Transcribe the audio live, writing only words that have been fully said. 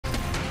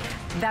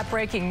That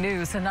breaking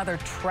news, another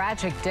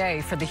tragic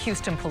day for the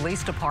Houston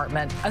Police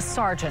Department. A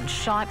sergeant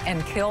shot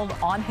and killed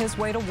on his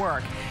way to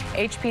work.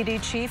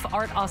 HPD Chief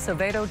Art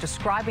Acevedo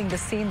describing the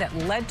scene that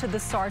led to the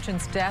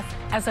sergeant's death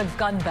as a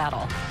gun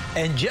battle.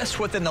 And just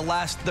within the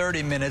last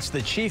 30 minutes,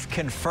 the chief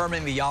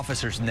confirming the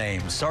officer's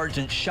name,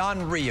 Sergeant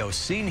Sean Rios,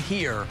 seen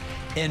here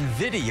in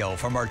video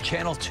from our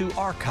Channel 2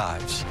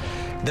 archives.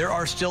 There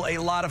are still a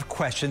lot of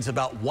questions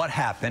about what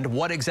happened,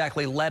 what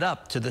exactly led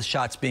up to the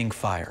shots being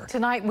fired.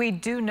 Tonight, we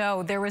do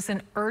know there is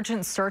an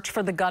urgent search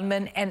for the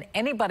gunman and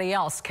anybody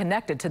else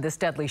connected to this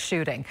deadly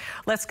shooting.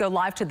 Let's go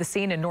live to the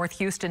scene in North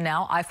Houston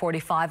now,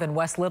 I-45 in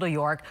West Little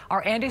York.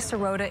 Our Andy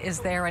Sirota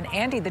is there. And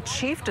Andy, the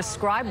chief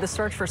described the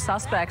search for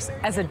suspects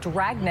as a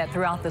dragnet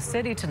throughout the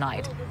city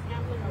tonight.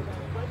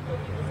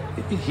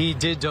 He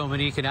did,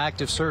 Dominique. An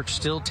active search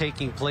still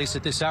taking place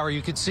at this hour.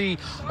 You can see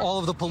all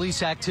of the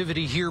police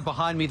activity here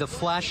behind me, the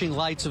flashing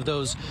lights of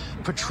those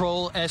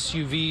patrol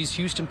SUVs.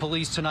 Houston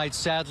police tonight,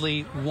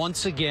 sadly,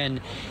 once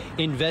again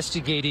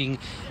investigating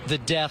the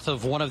death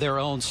of one of their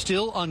own.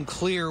 Still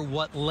unclear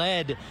what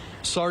led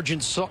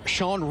Sergeant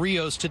Sean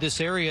Rios to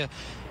this area.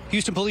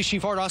 Houston Police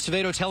Chief Art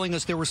Acevedo telling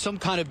us there was some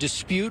kind of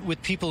dispute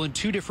with people in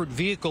two different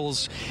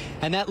vehicles,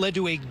 and that led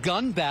to a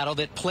gun battle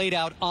that played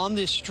out on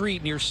this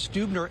street near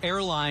Stubner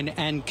Airline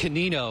and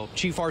Canino.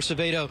 Chief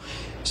Acevedo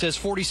says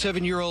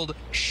 47-year-old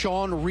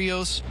Sean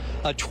Rios,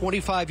 a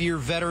 25-year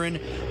veteran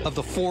of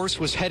the force,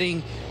 was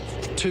heading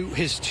to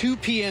his 2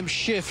 p.m.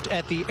 shift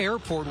at the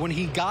airport when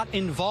he got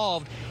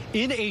involved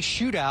in a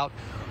shootout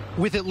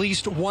with at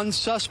least one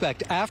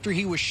suspect. After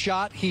he was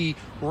shot, he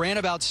ran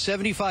about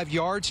 75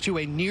 yards to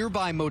a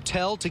nearby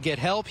motel to get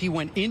help. He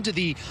went into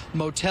the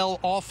motel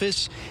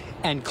office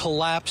and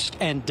collapsed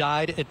and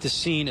died at the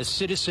scene. A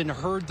citizen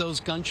heard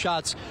those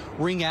gunshots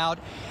ring out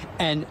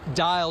and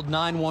dialed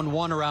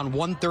 911 around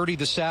 1:30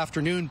 this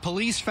afternoon.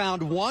 Police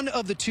found one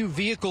of the two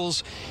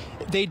vehicles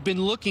they'd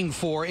been looking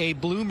for, a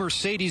blue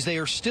Mercedes. They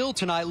are still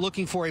tonight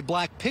looking for a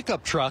black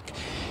pickup truck.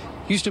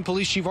 Houston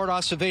Police Chief Art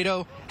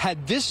Acevedo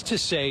had this to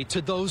say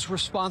to those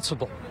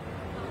responsible.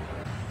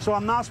 So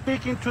I'm now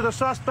speaking to the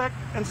suspect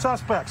and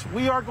suspects.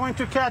 We are going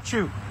to catch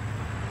you.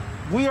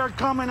 We are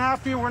coming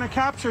after you. We're going to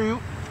capture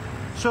you.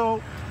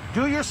 So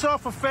do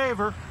yourself a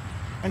favor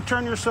and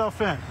turn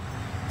yourself in,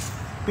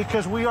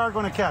 because we are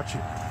going to catch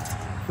you.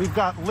 We've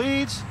got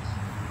leads.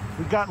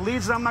 We've got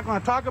leads that I'm not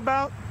going to talk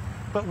about,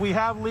 but we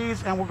have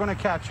leads and we're going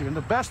to catch you. And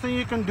the best thing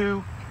you can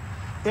do,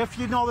 if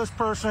you know this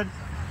person,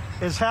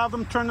 is have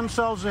them turn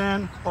themselves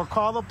in or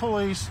call the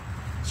police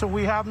so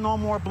we have no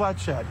more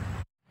bloodshed.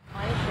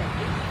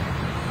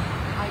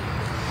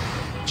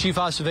 Chief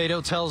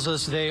Acevedo tells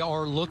us they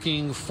are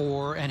looking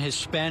for an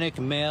Hispanic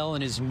male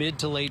in his mid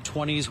to late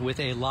 20s with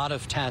a lot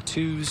of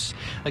tattoos.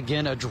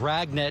 Again, a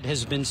dragnet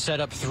has been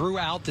set up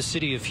throughout the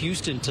city of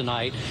Houston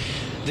tonight.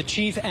 The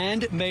chief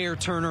and Mayor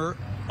Turner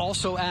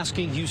also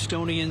asking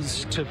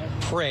Houstonians to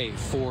pray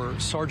for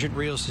Sergeant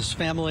Rios'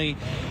 family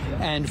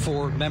and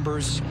for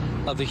members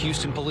of the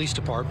Houston Police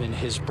Department,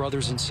 his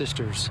brothers and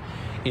sisters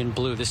in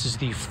blue. This is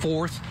the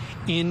fourth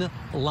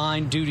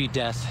in-line duty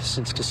death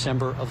since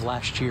December of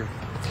last year.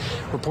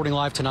 Reporting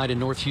live tonight in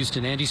North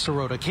Houston, Andy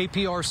Sirota,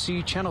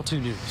 KPRC Channel 2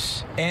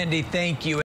 News. Andy, thank you.